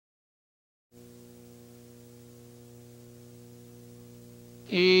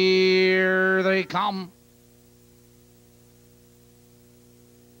Here they come.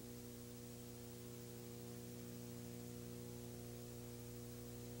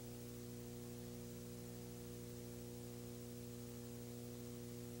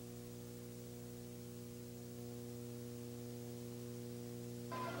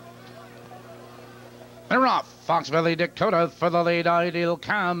 They're off. Fox Valley Dakota for the lead. Ideal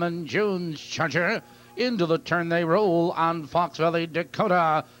Cam and June's Charger. Into the turn they roll on Fox Valley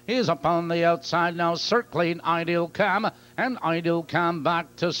Dakota. He's up on the outside now, circling Ideal Cam. And Ideal Cam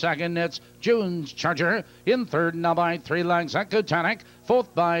back to second. It's June's Charger. In third now by 3 lengths, Ecotonic.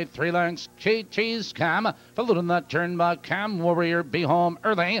 Fourth by 3 lengths, KT's Cam. Followed in that turn by Cam Warrior. Be home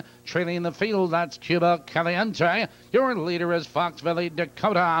early. Trailing the field, that's Cuba Caliente. Your leader is Fox Valley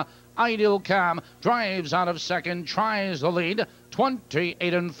Dakota. Ideal Cam drives out of second, tries the lead.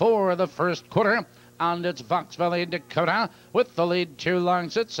 28-4 the first quarter. And it's Fox Valley Dakota with the lead 2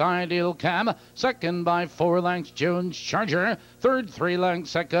 lengths. It's Ideal Cam. Second by 4 lengths, June's Charger. Third, 3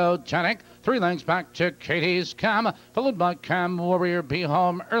 lengths, Ecotonic. 3 lengths back to Katie's Cam. Followed by Cam Warrior. Be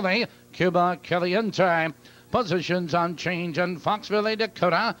home early. Cuba Caliente. Positions on change, and Fox Valley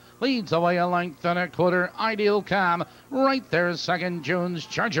Dakota leads the way a length and a quarter. Ideal Cam right there, second, June's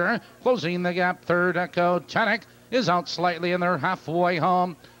Charger. Closing the gap, third, Ecotonic is out slightly, and they're halfway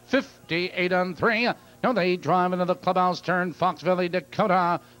home. 58-3. Now they drive into the clubhouse turn. Fox Valley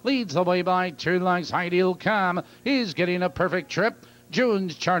Dakota leads the way by 2 lengths. Ideal Cam is getting a perfect trip.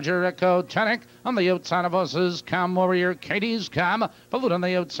 June's Charger, Ecotonic. On the outside of us is Cam Warrior, Katie's Cam. Followed on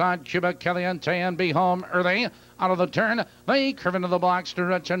the outside, Cuba Caliente and Be Home Early. Out of the turn, they curve into the black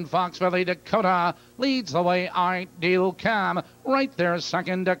stretch, and Fox Valley Dakota leads the way. Ideal Cam right there,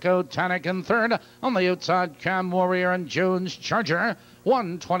 second, Ecotonic in third. On the outside, Cam Warrior and June's Charger.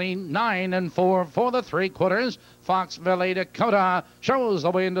 129-4 for the 3 quarters. Fox Valley Dakota shows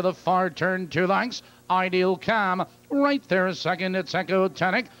the way into the far turn, 2 lengths. Ideal Cam right there, second, it's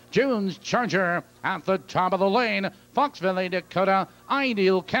Ecotonic. June's Charger at the top of the lane. Fox Valley Dakota.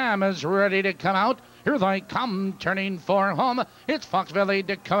 Ideal Cam is ready to come out. Here they come, turning for home. It's Fox Valley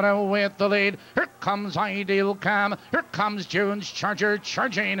Dakota with the lead. Here comes Ideal Cam. Here comes June's Charger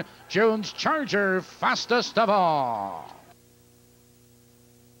charging. June's Charger fastest of all.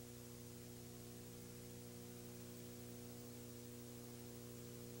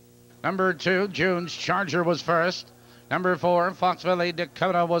 Number 2, June's Charger was first. Number 4, Fox Valley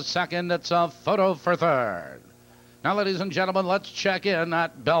Dakota was second. It's a photo for third. Now, ladies and gentlemen, let's check in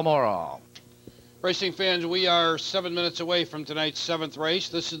at Balmoral. Racing fans, we are 7 minutes away from tonight's 7th race.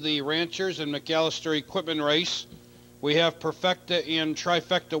 This is the Ranchers and McAllister Equipment Race. We have perfecta and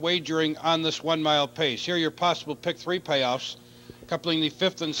trifecta wagering on this 1 mile pace. Here are your possible pick 3 payoffs, coupling the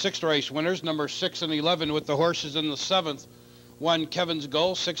 5th and 6th race winners, number 6 and 11 with the horses in the 7th. 1, Kevin's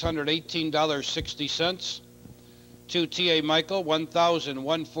Goal, $618.60. 2, T.A. Michael,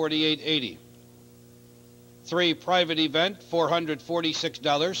 $1,148.80. 3, Private Event,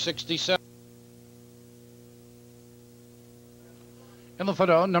 $446.60. In the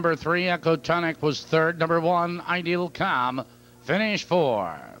photo, number 3, Ecotonic was third. Number 1, Ideal Cam, finished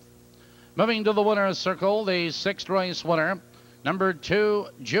 4th. Moving to the winner's circle, the 6th race winner, number 2,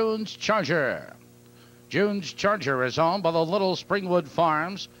 June's Charger. June's Charger is owned by the Little Springwood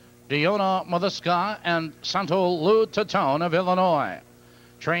Farms, Diona Mothiska, and Santo Lou Tatone of Illinois.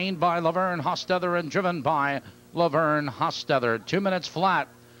 Trained by Lavern, Hostetler, and driven by Lavern, Hostetler. 2 minutes flat,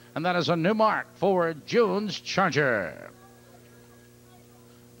 and that is a new mark for June's Charger.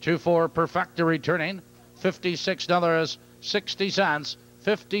 2-4 Perfecta returning, $56.60,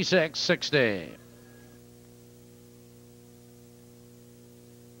 $56.60.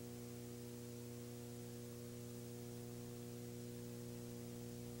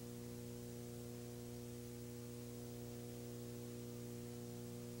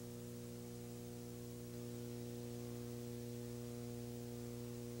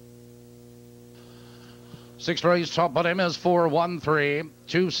 Sixth race top bottom is 4-1-3,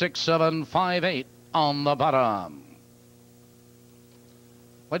 2-6-7-5-8 on the bottom.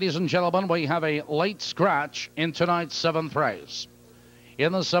 Ladies and gentlemen, we have a late scratch in tonight's 7th race.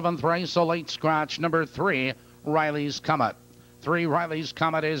 In the 7th race, a late scratch, number 3, Riley's Comet. 3, Riley's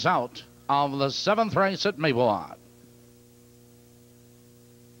Comet is out of the 7th race at Maywood.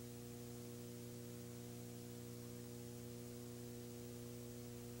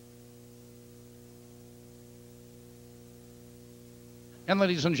 And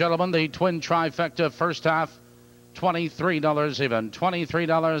ladies and gentlemen, the twin trifecta first half, $23 even.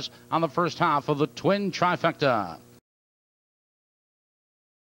 $23 on the first half of the twin trifecta.